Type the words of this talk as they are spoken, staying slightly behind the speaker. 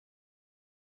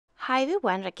Hi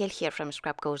everyone, Raquel here from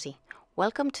Scrapcosy.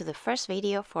 Welcome to the first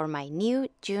video for my new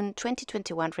June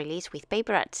 2021 release with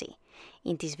PaperArtsy.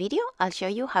 In this video, I'll show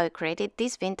you how I created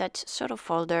this vintage sort of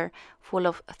folder full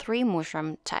of 3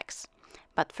 mushroom tags.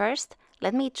 But first,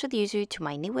 let me introduce you to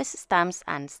my newest stamps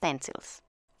and stencils.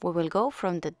 We will go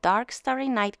from the dark starry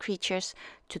night creatures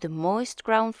to the moist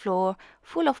ground floor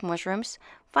full of mushrooms,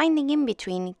 finding in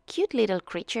between cute little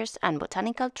creatures and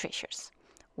botanical treasures.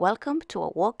 Welcome to a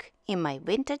walk in my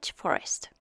vintage forest.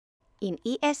 In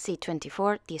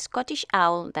ESC24, the Scottish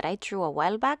owl that I drew a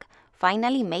while back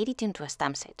finally made it into a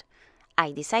stamp set.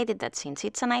 I decided that since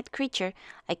it's a night creature,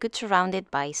 I could surround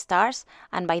it by stars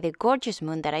and by the gorgeous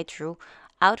moon that I drew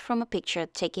out from a picture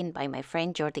taken by my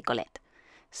friend Jordi Colette.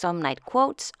 Some night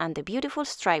quotes and the beautiful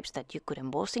stripes that you could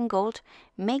emboss in gold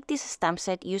make this stamp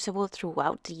set usable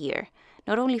throughout the year,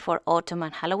 not only for autumn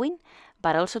and Halloween,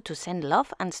 but also to send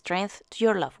love and strength to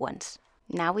your loved ones.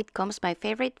 Now it comes my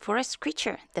favorite forest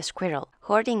creature, the squirrel,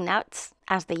 hoarding nuts,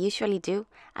 as they usually do,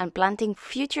 and planting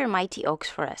future mighty oaks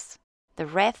for us. The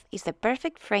wreath is the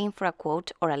perfect frame for a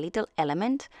quote or a little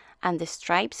element, and the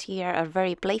stripes here are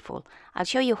very playful. I'll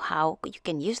show you how you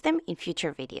can use them in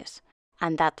future videos.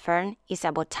 And that fern is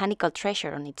a botanical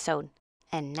treasure on its own.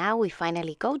 And now we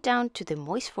finally go down to the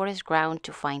moist forest ground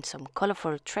to find some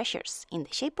colorful treasures in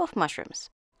the shape of mushrooms.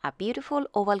 A beautiful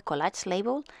oval collage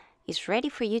label is ready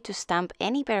for you to stamp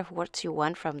any pair of words you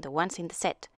want from the ones in the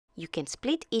set. You can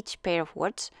split each pair of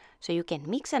words so you can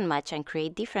mix and match and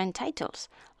create different titles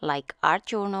like art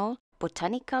journal,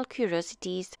 botanical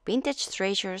curiosities, vintage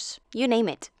treasures, you name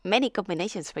it. Many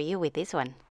combinations for you with this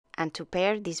one. And to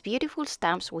pair these beautiful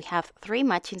stamps, we have 3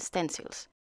 matching stencils.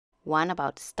 One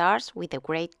about stars with a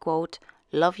great quote,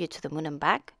 "Love you to the moon and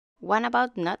back." One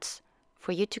about nuts,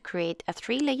 for you to create a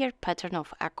 3-layer pattern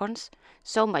of acorns,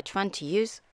 so much fun to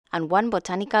use. And one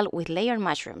botanical with layered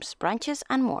mushrooms, branches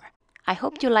and more. I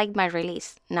hope you liked my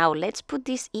release. Now let's put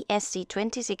this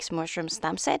ESC26 mushroom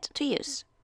stamp set to use.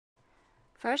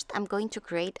 First, I'm going to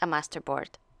create a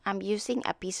masterboard. I'm using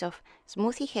a piece of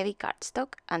smoothie heavy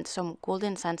cardstock and some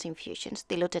golden sands infusions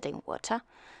diluted in water.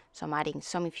 So I'm adding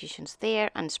some infusions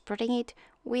there and spreading it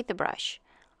with the brush.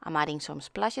 I'm adding some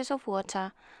splashes of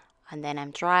water and then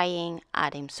I'm drying,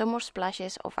 adding some more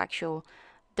splashes of actual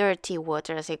dirty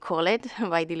water, as I call it,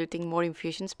 by diluting more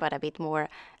infusions, but a bit more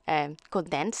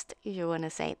condensed, if you want to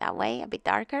say it that way, a bit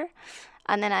darker.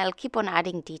 And then I'll keep on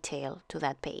adding detail to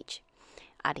that page.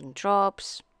 Adding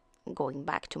drops, going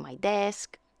back to my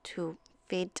desk to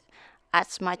fit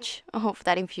as much of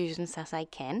that infusions as I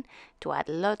can to add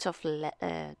lots of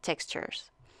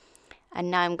textures. And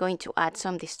now I'm going to add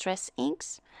some distress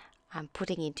inks. I'm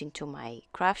putting it into my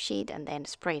craft sheet and then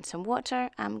spraying some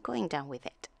water. I'm going down with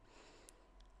it.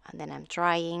 And then I'm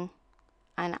drying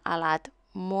and I'll add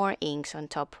more inks on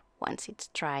top once it's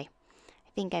dry. I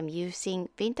think I'm using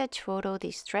Vintage Photo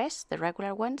Distress, the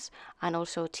regular ones, and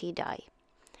also tea dye.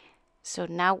 So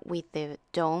now with the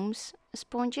domes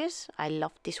sponges, I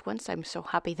love these ones. I'm so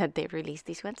happy that they released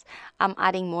these ones. I'm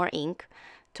adding more ink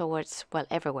towards, well,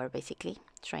 everywhere basically,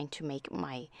 trying to make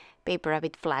my paper a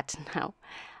bit flat now.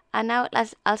 And now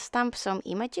I'll stamp some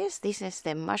images. This is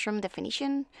the mushroom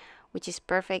definition, which is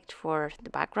perfect for the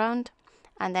background.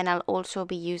 And then I'll also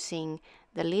be using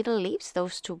the little leaves,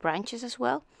 those 2 branches as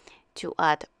well, to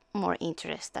add more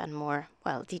interest and more,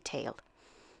 well, detail.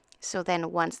 So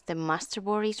then once the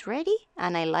masterboard is ready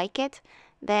and I like it,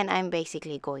 then I'm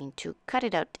basically going to cut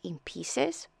it out in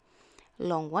pieces,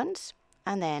 long ones,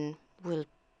 and then we'll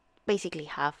basically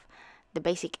have the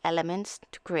basic elements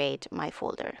to create my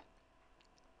folder.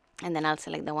 And then I'll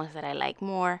select the ones that I like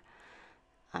more,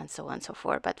 and so on and so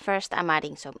forth. But first I'm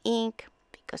adding some ink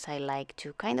because I like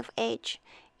to kind of age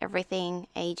everything,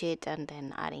 age it, and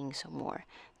then adding some more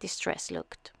distress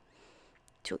look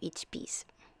to each piece.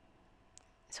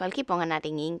 So I'll keep on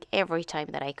adding ink every time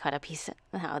that I cut a piece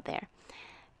out there.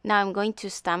 Now I'm going to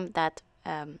stamp that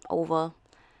oval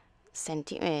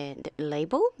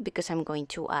label because I'm going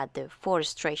to add the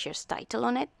Forest Treasures title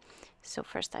on it. So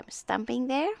first I'm stamping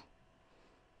there.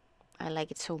 I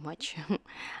like it so much.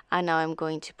 And now I'm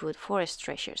going to put Forest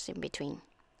Treasures in between.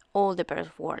 All the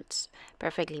bird words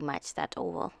perfectly match that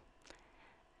oval.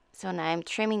 So now I'm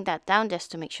trimming that down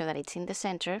just to make sure that it's in the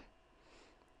center.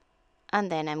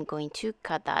 And then I'm going to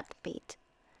cut that bit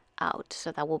out.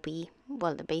 So that will be,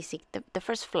 well, the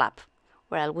first flap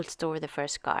where I will store the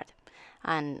first card.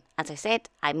 And as I said,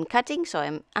 I'm cutting, so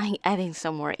I'm adding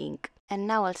some more ink. And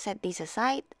now I'll set this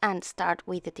aside and start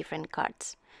with the different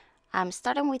cards. I'm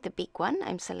starting with the big one.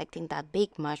 I'm selecting that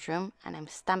big mushroom and I'm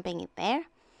stamping it there.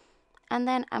 And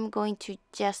then I'm going to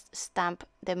just stamp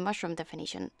the mushroom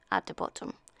definition at the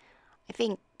bottom. I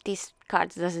think this card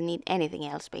doesn't need anything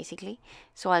else basically.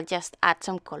 So I'll just add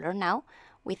some color now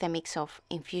with a mix of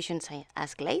infusions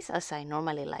as glaze, as I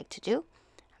normally like to do.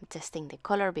 I'm testing the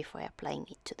color before applying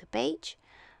it to the page.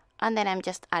 And then I'm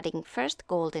just adding first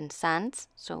golden sands,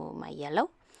 so my yellow.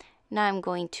 Now I'm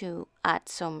going to add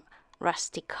some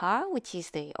rustica, which is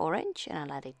the orange, and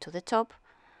I'll add it to the top.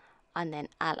 And then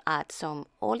I'll add some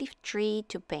olive tree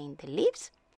to paint the leaves.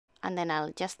 And then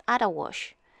I'll just add a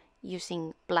wash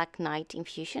using Black Knight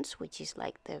infusions, which is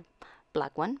like the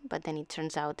black one, but then it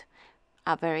turns out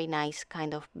a very nice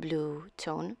kind of blue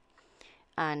tone,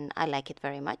 and I like it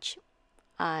very much.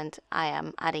 And I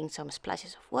am adding some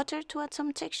splashes of water to add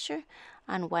some texture,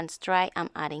 and once dry I'm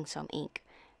adding some ink,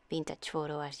 vintage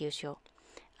photo as usual,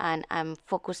 and I'm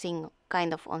focusing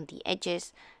kind of on the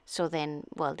edges, so then,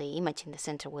 well, the image in the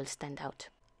center will stand out.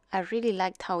 I really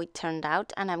liked how it turned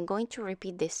out, and I'm going to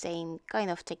repeat the same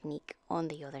kind of technique on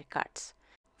the other cards.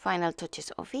 Final touches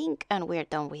of ink and we're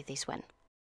done with this one.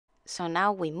 So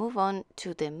now we move on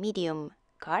to the medium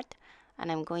card,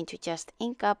 and I'm going to just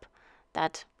ink up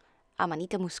that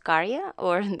Amanita muscaria,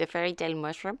 or the fairy tale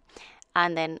mushroom,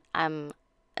 and then I'm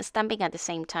stamping at the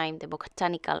same time the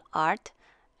botanical art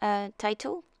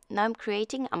title. Now I'm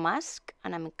creating a mask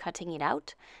and I'm cutting it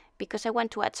out because I want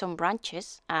to add some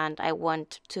branches, and I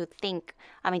want to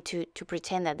to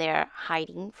pretend that they're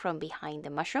hiding from behind the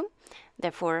mushroom.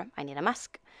 Therefore, I need a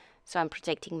mask. So I'm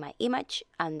protecting my image,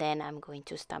 and then I'm going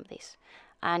to stamp this.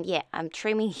 And yeah, I'm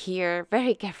trimming here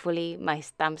very carefully my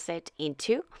stamp set in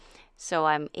two. So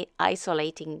I'm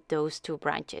isolating those two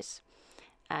branches.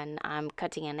 And I'm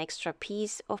cutting an extra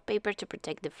piece of paper to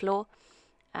protect the flow.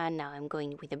 And now I'm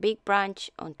going with a big branch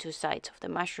on two sides of the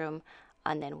mushroom,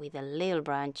 and then with a little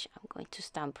branch I'm going to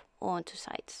stamp on two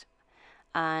sides.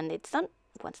 And it's done.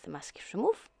 Once the mask is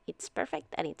removed, it's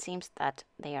perfect, and it seems that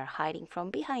they are hiding from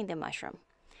behind the mushroom.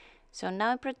 So now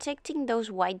I'm protecting those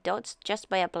white dots just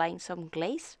by applying some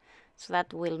glaze, so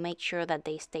that will make sure that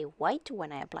they stay white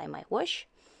when I apply my wash.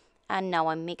 And now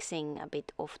I'm mixing a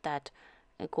bit of that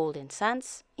golden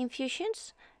sands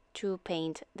infusions to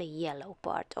paint the yellow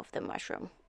part of the mushroom.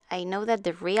 I know that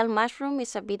the real mushroom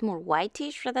is a bit more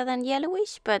whitish rather than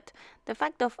yellowish, but the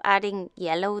fact of adding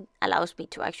yellow allows me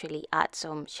to actually add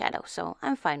some shadow, so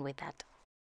I'm fine with that.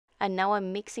 And now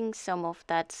I'm mixing some of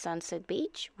that Sunset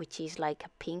Beach, which is like a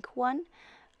pink one,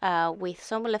 with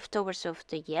some leftovers of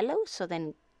the yellow, so then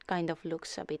it kind of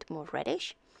looks a bit more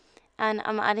reddish. And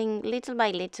I'm adding little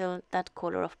by little that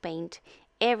color of paint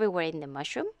everywhere in the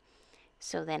mushroom,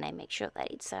 so then I make sure that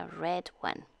it's a red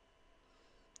one.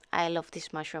 I love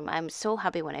this mushroom. I'm so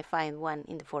happy when I find one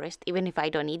in the forest, even if I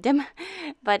don't eat them.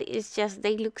 But it's just,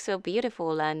 they look so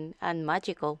beautiful and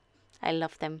magical. I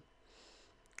love them.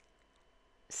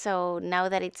 So now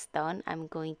that it's done, I'm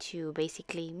going to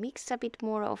basically mix a bit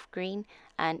more of green,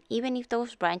 and even if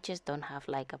those branches don't have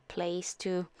like a place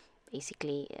to,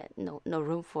 basically no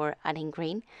room for adding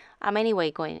green, I'm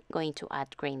anyway going to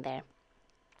add green there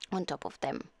on top of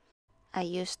them. I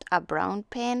used a brown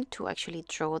pen to actually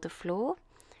draw the floor,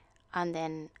 and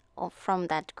then from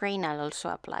that green I'll also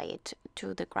apply it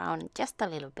to the ground just a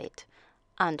little bit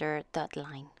under that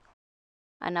line.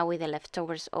 And now with the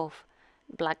leftovers of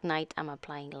Black Knight, I'm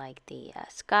applying like the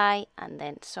sky, and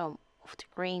then some of the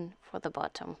green for the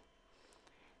bottom.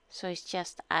 So it's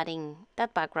just adding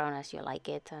that background as you like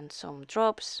it, and some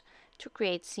drops to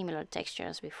create similar texture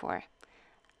as before.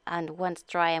 And once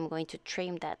dry, I'm going to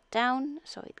trim that down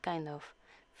so it kind of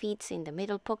fits in the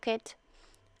middle pocket,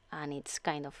 and it's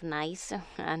kind of nice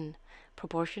and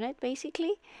proportionate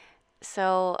basically.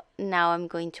 So now I'm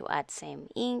going to add same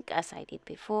ink as I did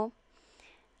before.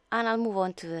 And I'll move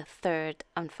on to the third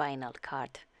and final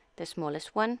card, the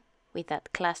smallest one, with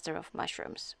that cluster of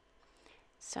mushrooms.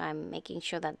 So I'm making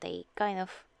sure that they kind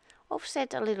of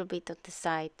offset a little bit on the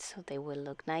side so they will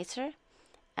look nicer.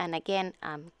 And again,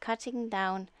 I'm cutting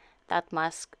down that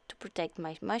mask to protect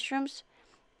my mushrooms,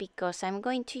 because I'm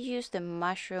going to use the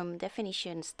mushroom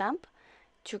definition stamp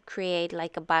to create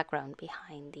like a background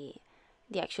behind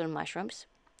the actual mushrooms.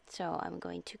 So I'm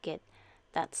going to get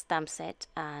that stamp set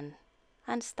and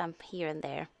stamp here and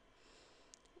there.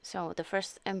 So the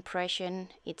first impression,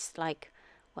 it's like,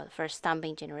 well, first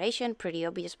stamping generation, pretty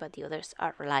obvious, but the others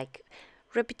are like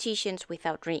repetitions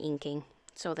without re-inking.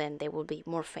 So then they will be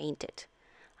more fainted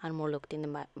and more looked in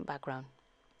the background.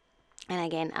 And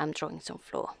again, I'm drawing some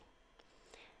flow.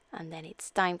 And then it's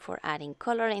time for adding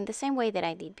color in the same way that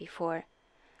I did before.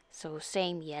 So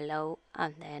same yellow,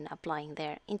 and then applying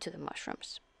there into the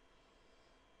mushrooms.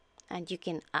 And you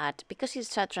can add, because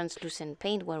it's a translucent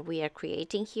paint what we are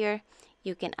creating here,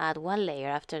 you can add one layer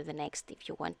after the next if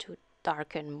you want to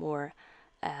darken more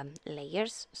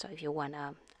layers. So if you want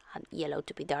to yellow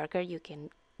to be darker, you can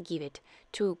give it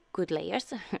 2 good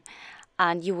layers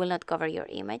and you will not cover your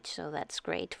image, so that's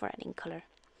great for adding color.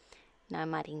 Now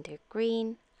I'm adding the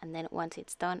green, and then once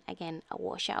it's done, again a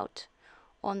washout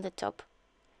on the top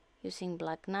using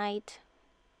Black Knight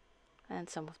and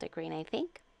some of the green, I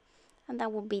think, and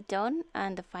that will be done.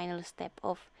 And the final step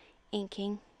of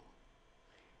inking.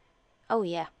 Oh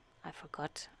yeah, I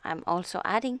forgot, I'm also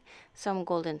adding some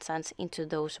golden sands into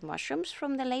those mushrooms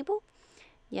from the label,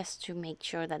 just to make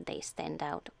sure that they stand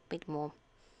out a bit more,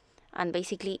 and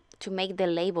basically to make the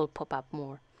label pop up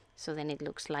more, so then it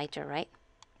looks lighter, right?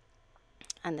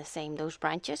 And the same, those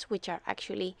branches, which are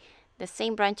actually the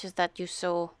same branches that you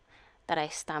saw that I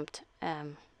stamped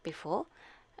before,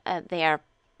 they are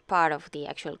part of the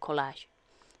actual collage.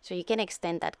 So you can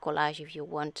extend that collage if you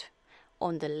want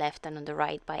on the left and on the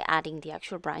right by adding the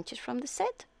actual branches from the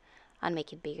set and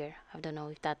make it bigger. I don't know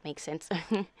if that makes sense.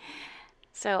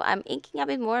 So I'm inking a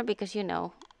bit more because, you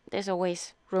know, there's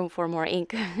always room for more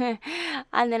ink.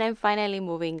 And then I'm finally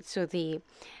moving to the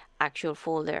actual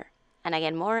folder. And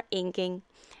again, more inking,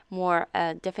 more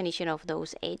definition of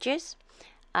those edges.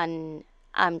 And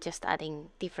I'm just adding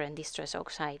different Distress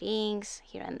Oxide inks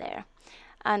here and there.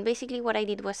 And basically what I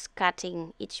did was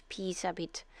cutting each piece a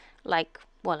bit like,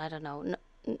 well, I don't know,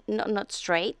 not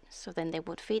straight, so then they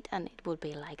would fit and it would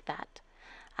be like that.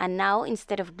 And now,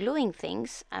 instead of gluing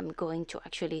things, I'm going to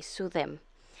actually sew them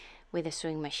with a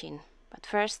sewing machine. But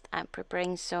first, I'm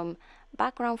preparing some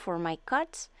background for my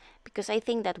cards, because I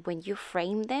think that when you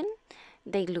frame them,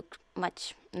 they look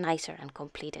much nicer and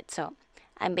completed. So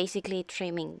I'm basically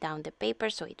trimming down the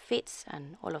paper so it fits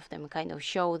and all of them kind of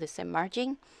show the same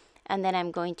margin. And then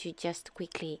I'm going to just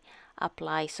quickly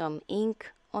apply some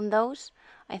ink on those.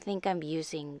 I think I'm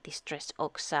using Distress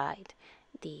Oxide,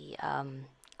 the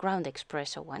Ground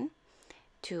Espresso one,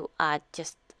 to add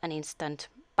just an instant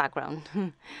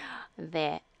background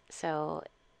there. So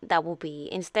that will be,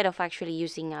 instead of actually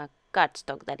using a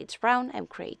cardstock that it's brown, I'm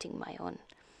creating my own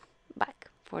back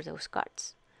for those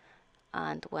cards.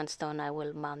 And once done, I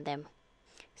will mount them.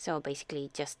 So basically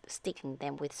just sticking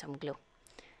them with some glue.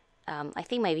 I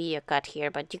think my video cut here,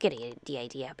 but you get the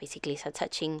idea. Basically it's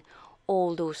attaching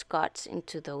all those cards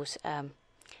into those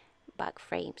back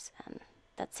frames, and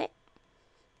that's it.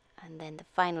 And then the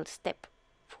final step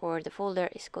for the folder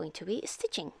is going to be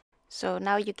stitching. So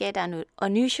now you get an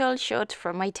unusual shot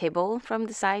from my table from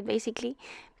the side, basically,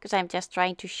 because I'm just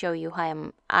trying to show you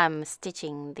how I'm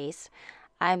stitching this.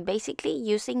 I'm basically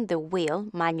using the wheel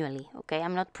manually, okay?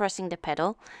 I'm not pressing the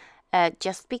pedal,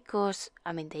 just because,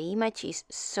 I mean, the image is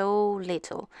so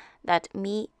little that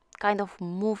me kind of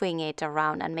moving it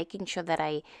around and making sure that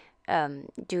I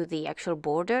do the actual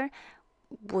border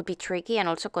would be tricky. And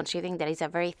also considering that it's a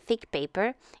very thick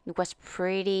paper, it was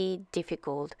pretty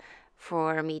difficult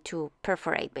for me to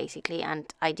perforate, basically,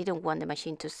 and I didn't want the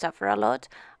machine to suffer a lot,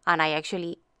 and I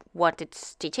actually wanted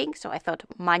stitching, so I thought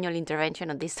manual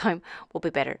intervention at this time would be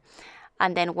better.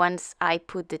 And then once I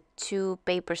put the two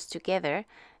papers together,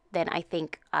 then I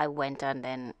think I went and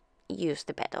then used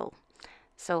the pedal.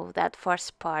 So that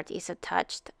first part is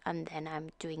attached, and then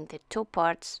I'm doing the two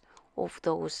parts of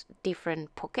those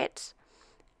different pockets,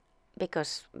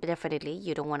 because definitely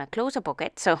you don't want to close a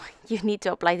pocket, so you need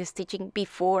to apply the stitching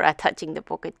before attaching the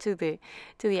pocket to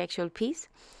the actual piece.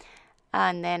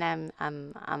 And then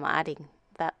I'm adding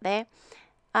that there,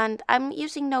 and I'm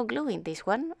using no glue in this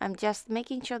one. I'm just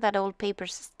making sure that all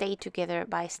papers stay together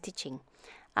by stitching,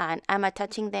 and I'm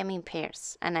attaching them in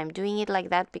pairs, and I'm doing it like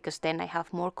that because then I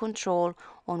have more control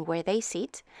on where they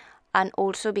sit, and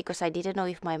also because I didn't know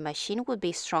if my machine would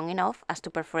be strong enough as to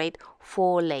perforate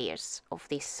 4 layers of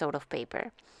this sort of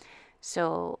paper.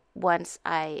 So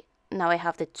now I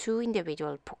have the 2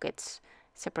 individual pockets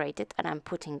separated, and I'm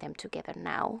putting them together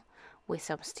now with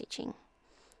some stitching.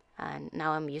 And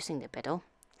now I'm using the pedal,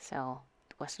 so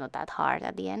it was not that hard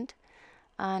at the end.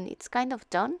 And it's kind of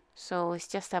done, so it's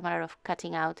just a matter of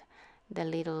cutting out the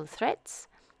little threads,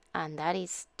 and that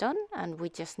is done, and we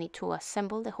just need to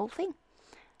assemble the whole thing.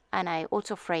 And I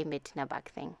also frame it in a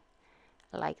back thing,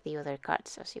 like the other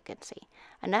cards, as you can see.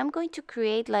 And I'm going to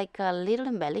create like a little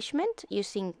embellishment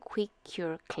using Quick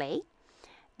Cure clay.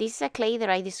 This is a clay that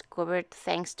I discovered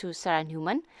thanks to Sarah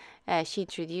Newman. She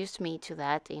introduced me to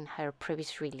that in her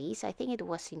previous release. I think it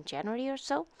was in January or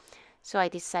so. So I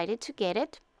decided to get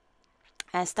it.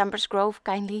 Stampers Grove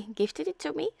kindly gifted it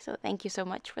to me, so thank you so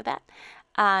much for that.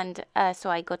 And so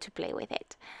I got to play with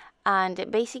it.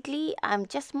 And basically, I'm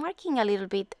just marking a little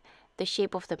bit the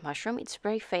shape of the mushroom. It's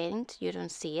very faint, you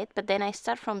don't see it, but then I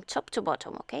start from top to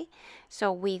bottom, okay?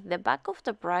 So with the back of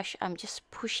the brush, I'm just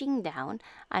pushing down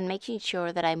and making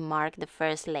sure that I mark the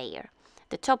first layer.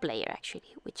 the top layer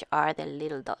actually, which are the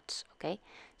little dots. Okay,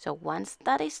 so once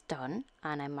that is done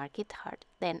and I mark it hard,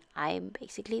 then I'm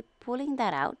basically pulling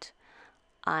that out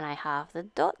and I have the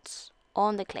dots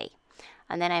on the clay.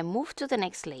 And then I move to the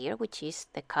next layer, which is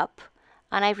the cup,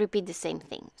 and I repeat the same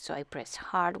thing. So I press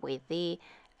hard with the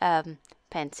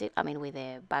with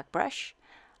the back brush,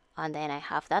 and then I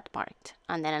have that marked.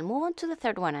 And then I'll move on to the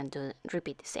third one and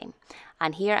repeat the same.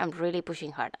 And here I'm really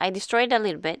pushing hard. I destroyed a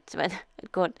little bit, but I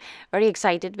got very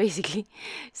excited basically.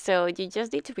 So you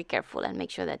just need to be careful and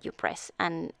make sure that you press.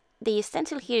 And the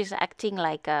stencil here is acting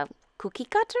like a cookie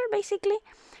cutter basically.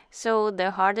 So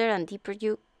the harder and deeper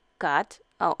you cut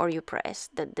or you press,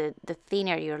 the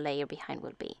thinner your layer behind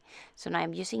will be. So now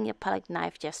I'm using a palette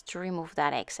knife just to remove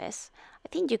that excess. I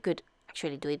think you could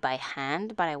actually do it by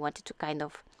hand, but I wanted to kind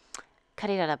of cut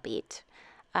it out a bit.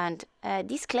 And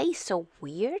this clay is so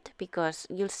weird because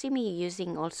you'll see me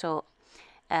using also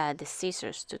the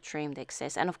scissors to trim the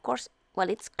excess. And of course, well,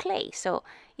 it's clay, so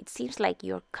it seems like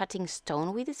you're cutting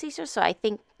stone with the scissors. So I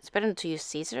think it's better to use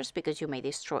scissors because you may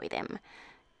destroy them.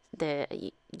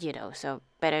 So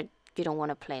better, you don't want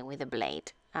to play with the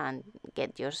blade and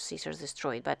get your scissors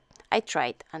destroyed. But I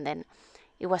tried, and then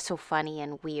it was so funny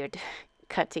and weird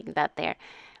cutting that there.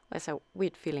 It was a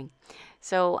weird feeling.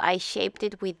 So I shaped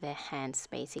it with the hands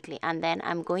basically, and then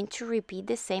I'm going to repeat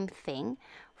the same thing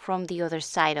from the other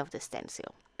side of the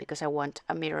stencil because I want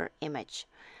a mirror image.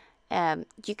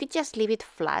 You could just leave it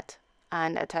flat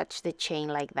and attach the chain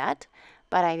like that,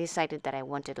 but I decided that I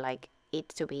wanted like it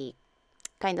to be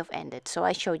kind of ended, so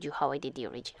I showed you how I did the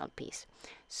original piece.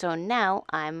 So now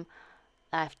I've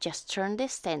just turned the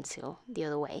stencil the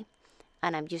other way,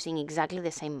 and I'm using exactly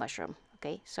the same mushroom.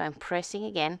 Okay, so I'm pressing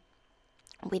again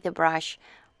with the brush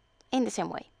in the same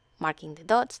way, marking the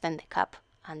dots, then the cup,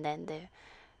 and then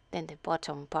the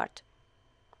bottom part.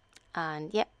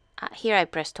 And yeah, here I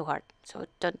press too hard, so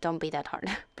don't be that hard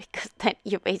because then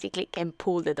you basically can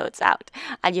pull the dots out,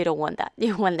 and you don't want that.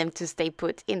 You want them to stay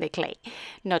put in the clay,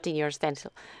 not in your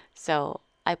stencil. So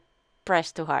I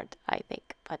pressed too hard, I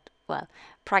think, but well,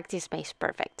 practice makes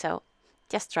perfect, so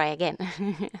just try again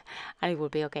and it will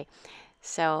be okay.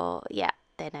 So yeah,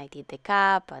 then I did the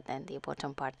cap and then the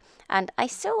bottom part. And I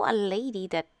saw a lady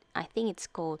that I think it's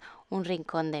called Un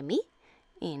Rincón de Mí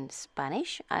in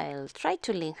Spanish. I'll try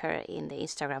to link her in the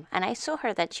Instagram. And I saw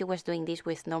her that she was doing this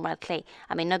with normal clay.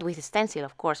 I mean, not with a stencil,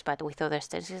 of course, but with other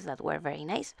stencils that were very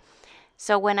nice.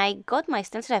 So when I got my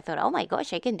stencil, I thought, oh my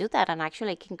gosh, I can do that. And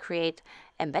actually I can create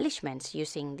embellishments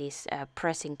using this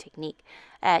pressing technique.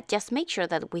 Just make sure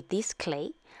that with this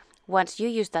clay, once you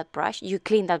use that brush, you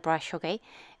clean that brush, okay?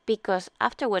 Because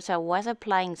afterwards I was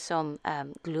applying some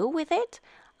glue with it,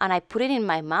 and I put it in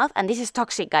my mouth, and this is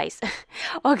toxic, guys.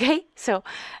 Okay, so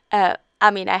I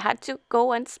mean, I had to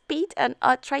go and spit and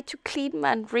try to clean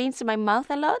and rinse my mouth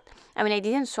a lot. I mean, I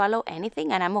didn't swallow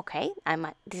anything, and I'm okay.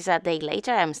 This is a day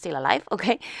later, I'm still alive,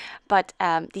 okay? But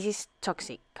this is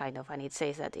toxic, kind of, and it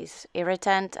says that it's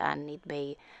irritant and it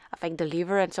may affect the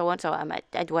liver and so on. So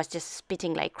I was just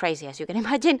spitting like crazy, as you can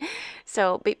imagine.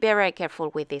 So be very careful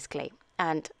with this clay.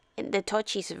 And the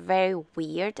touch is very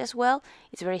weird as well.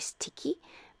 It's very sticky.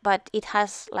 But it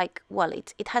has like, well,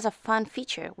 it has a fun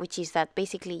feature, which is that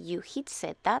basically you heat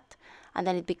set that and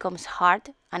then it becomes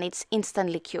hard and it's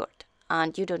instantly cured.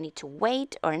 And you don't need to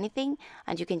wait or anything,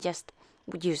 and you can just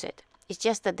use it. It's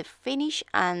just that the finish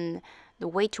and the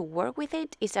way to work with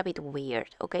it is a bit weird,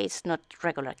 okay? It's not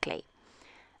regular clay.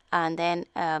 And then,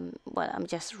 well, I'm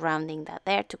just rounding that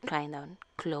there to kind of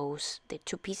close the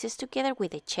two pieces together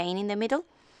with a chain in the middle.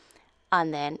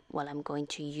 And then, well, I'm going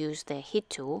to use the heat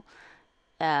tool,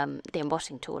 the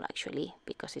embossing tool actually,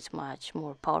 because it's much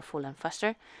more powerful and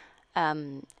faster,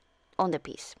 on the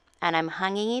piece. And I'm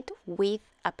hanging it with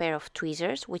a pair of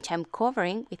tweezers, which I'm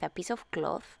covering with a piece of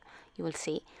cloth, you will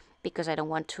see, because I don't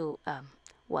want to,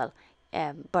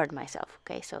 burn myself,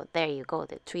 okay? So there you go,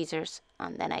 the tweezers,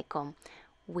 and then I come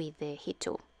with the heat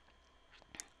tool.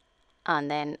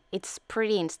 And then it's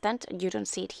pretty instant. You don't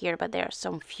see it here, but there are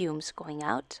some fumes going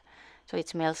out, so it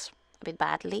smells a bit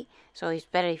badly. So it's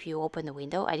better if you open the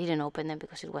window. I didn't open them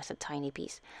because it was a tiny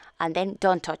piece. And then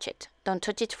don't touch it. Don't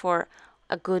touch it for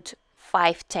a good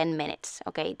 5-10 minutes,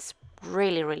 okay? It's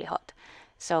really, really hot.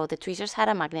 So the tweezers had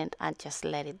a magnet and just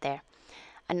let it there.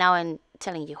 And now I'm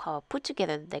telling you how I put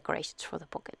together the decorations for the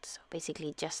pocket. So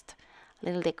basically just a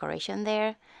little decoration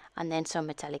there, and then some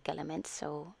metallic elements.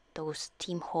 So those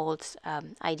Team Holtz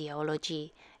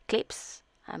ideology clips,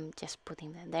 I'm just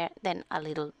putting them there. Then a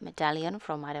little medallion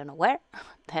from I don't know where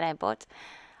that I bought.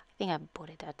 I think I bought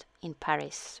it in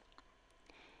Paris.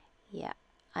 Yeah.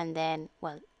 And then,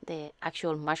 well, the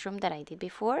actual mushroom that I did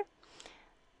before.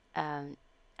 And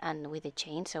and with the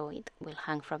chain, so it will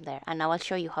hang from there. And now I'll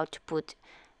show you how to put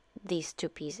these two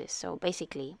pieces. So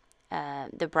basically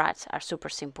the brads are super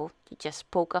simple. You just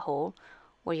poke a hole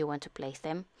where you want to place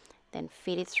them, then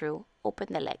feed it through, open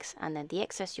the legs, and then the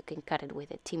excess you can cut it with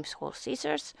the Tim's Hole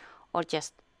scissors or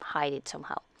just hide it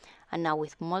somehow. And now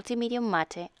with multi-medium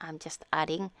mate, I'm just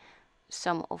adding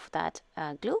some of that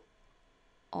glue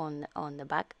on the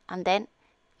back, and then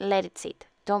let it sit.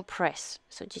 Don't press,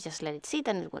 so you just let it sit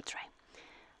and it will dry.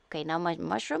 Okay, now my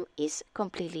mushroom is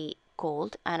completely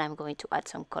cold and I'm going to add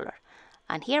some color.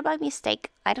 And here by mistake,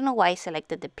 I don't know why I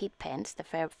selected the Pit Pens, the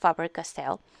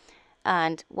Faber-Castell,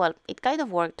 and well, it kind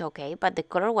of worked okay, but the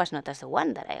color was not as the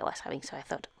one that I was having, so I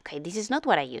thought, okay, this is not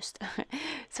what I used.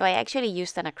 So I actually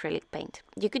used an acrylic paint.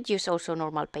 You could use also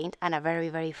normal paint and a very,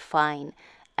 very fine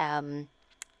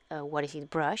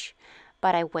brush,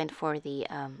 but I went for the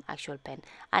actual pen.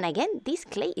 And again, this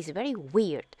clay is very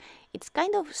weird. It's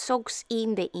kind of soaks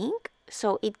in the ink,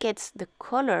 so it gets the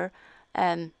color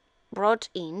brought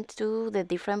into the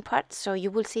different parts. So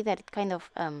you will see that it kind of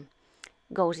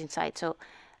goes inside. So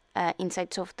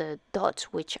inside of the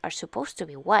dots, which are supposed to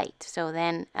be white. So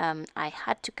then I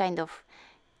had to kind of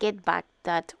get back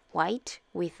that white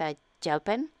with a gel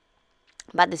pen.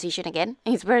 Bad decision again.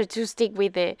 It's better to stick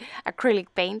with the acrylic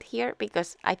paint here,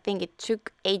 because I think it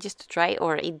took ages to dry,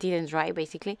 or it didn't dry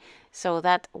basically, so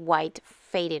that white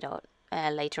faded out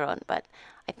later on. But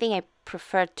I think I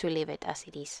prefer to leave it as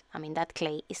it is. I mean, that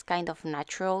clay is kind of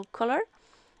natural color,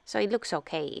 so it looks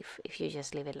okay if you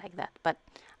just leave it like that. But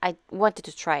I wanted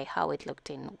to try how it looked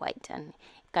in white, and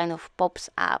it kind of pops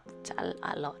up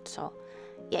a lot. So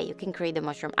yeah, you can create the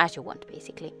mushroom as you want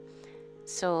basically.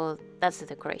 So that's the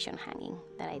decoration hanging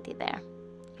that I did there.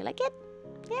 You like it?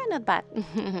 Yeah, not bad.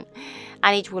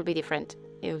 And each will be different,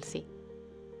 you'll see.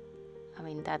 I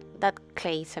mean, that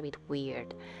clay is a bit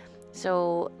weird.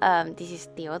 So this is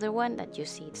the other one that you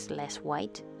see, it's less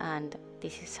white, and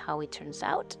this is how it turns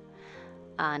out.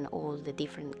 And all the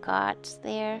different cards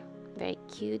there, very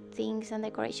cute things and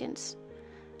decorations.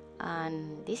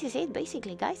 And this is it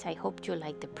basically, guys. I hope you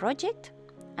like the project,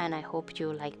 and I hope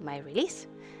you like my release.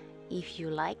 If you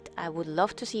liked, I would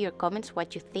love to see your comments,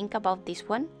 what you think about this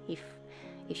one, if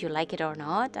you like it or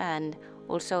not. And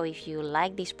also, if you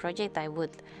like this project, I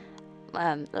would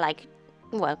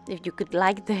if you could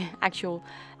like the actual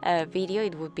video,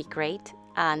 it would be great.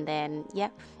 And then yeah,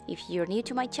 if you're new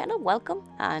to my channel, welcome,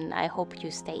 and I hope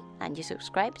you stay and you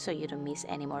subscribe so you don't miss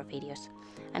any more videos.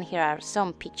 And here are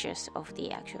some pictures of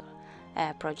the actual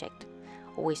project.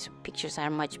 Always pictures are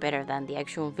much better than the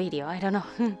actual video, I don't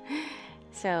know.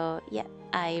 So yeah,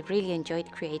 I really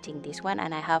enjoyed creating this one,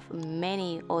 and I have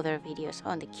many other videos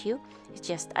on the queue. It's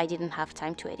just I didn't have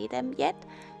time to edit them yet,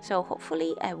 so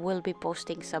hopefully I will be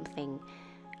posting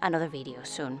another video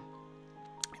soon.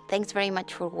 Thanks very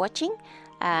much for watching,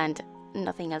 and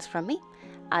nothing else from me.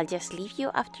 I'll just leave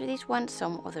you after this one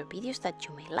some other videos that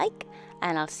you may like,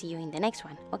 and I'll see you in the next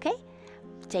one, okay?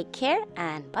 Take care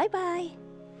and bye bye!